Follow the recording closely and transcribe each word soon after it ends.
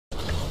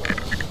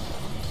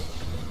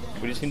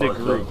We just need to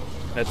group.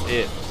 That's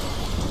it.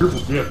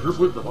 Group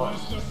with the boss.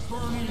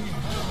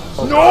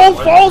 No,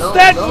 false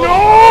stat,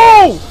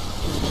 no!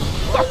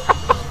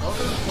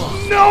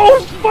 No,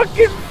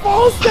 fucking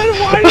false stat,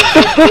 why did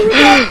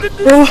you do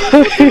that?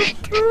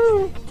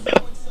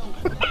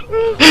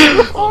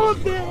 Oh,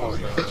 no.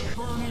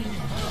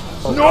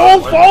 No,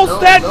 false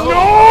stat,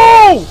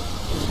 no!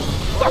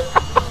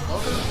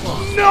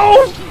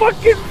 No,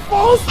 fucking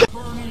false stat.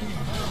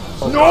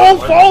 No,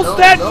 false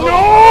stat,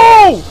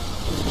 no!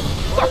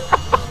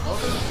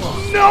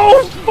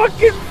 No,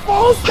 fucking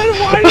false stat,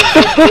 why did you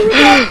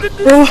do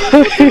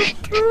that?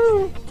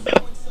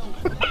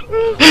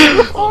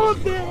 Oh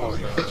no!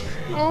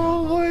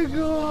 Oh my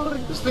god!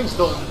 This thing's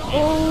still.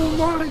 Oh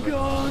my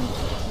god!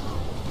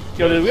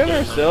 Yo, did we have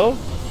ourselves?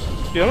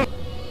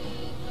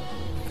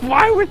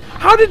 Why would?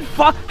 How did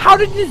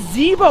the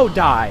Zebo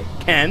die,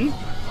 Ken?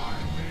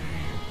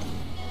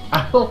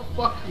 I don't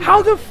fucking.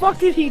 How the fuck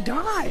did he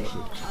die?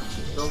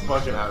 Don't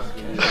fucking ask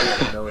me. I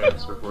have no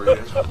answer for you.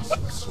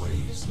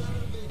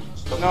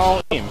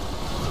 No team.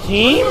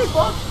 Team?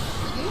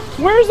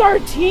 Where's our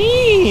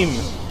team?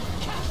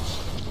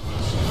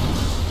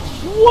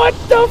 What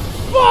the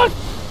fuck?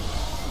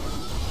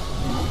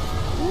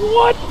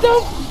 What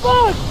the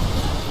fuck?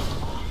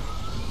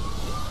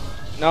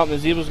 No, the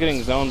Zebo's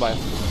getting zoned by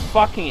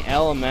fucking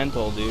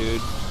elemental,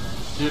 dude.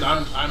 Dude,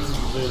 I'm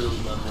literally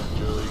not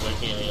Julie. I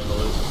can't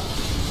handle it.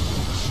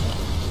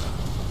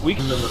 We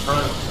can in the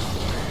front.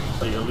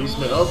 Like at least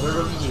oh, there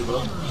goes the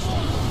Zebo.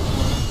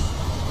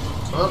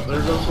 Oh,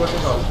 there goes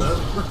fucking Offset.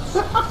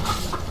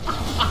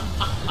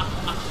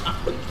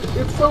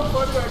 It's so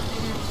funny I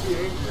can't even be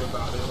angry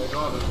about it, like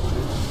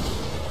honestly.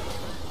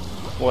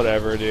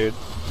 Whatever, dude.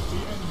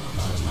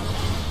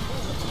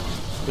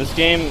 This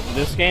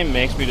game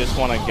makes me just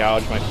want to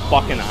gouge my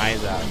fucking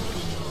eyes out.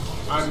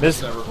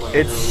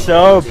 It's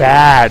so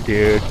bad,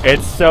 dude.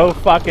 It's so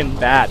fucking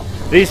bad.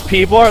 These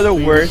people are the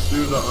worst.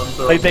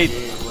 Like they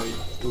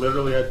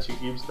literally had 2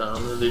 teams down,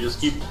 and they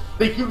keep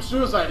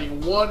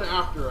suiciding one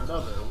after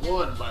another,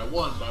 one by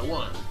one by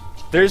one.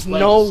 There's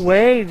no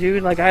way,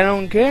 dude. Like I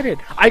don't get it.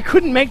 I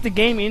couldn't make the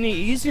game any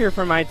easier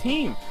for my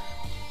team.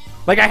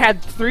 Like I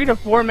had 3 to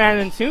 4 man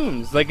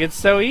entombs. Like it's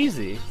so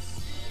easy.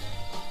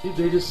 Dude,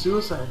 they just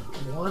suicide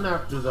one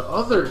after the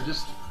other.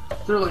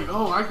 They're like,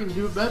 oh, I can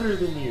do better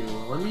than you.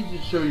 Let me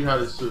just show you how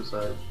to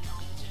suicide.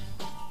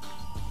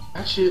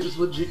 That shit is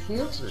legit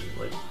cancer.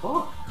 Like,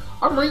 fuck.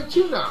 I'm ranked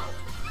 2 now.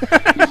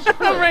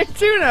 I'm ranked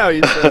 2 now,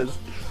 he says.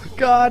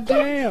 God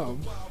damn.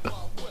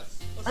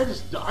 I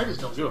just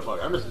don't give a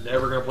fuck. I'm just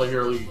never gonna play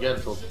Hero League again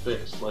until it's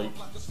fixed. Like,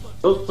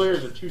 those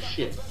players are too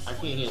shit. I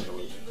can't handle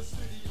it.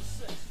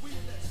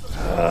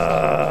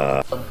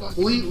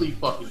 Completely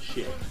fucking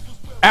shit.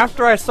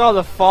 After I saw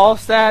the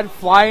false ad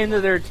fly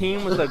into their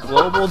team with a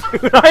global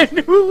dude, I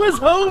knew it was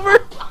over.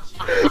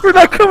 We're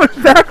not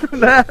coming back from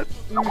that. Dude,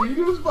 he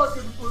just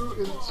fucking flew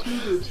into the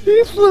team.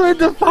 He flew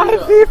into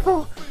 5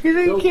 people. He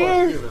didn't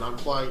care. I'm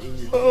flying in your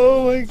team.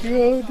 Oh my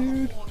god,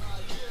 dude.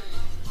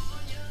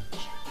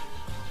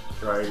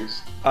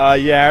 Christ.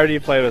 Yeah, I already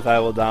played with I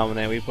Will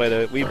Dominate. We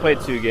played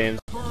 2 games.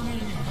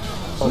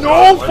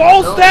 No,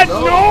 false stat,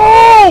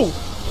 no!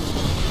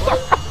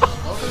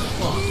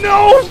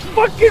 No,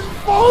 fucking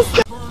false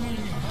stat!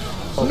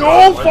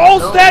 No,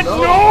 false stat,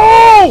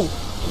 no!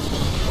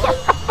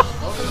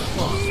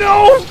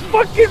 No,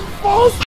 fucking false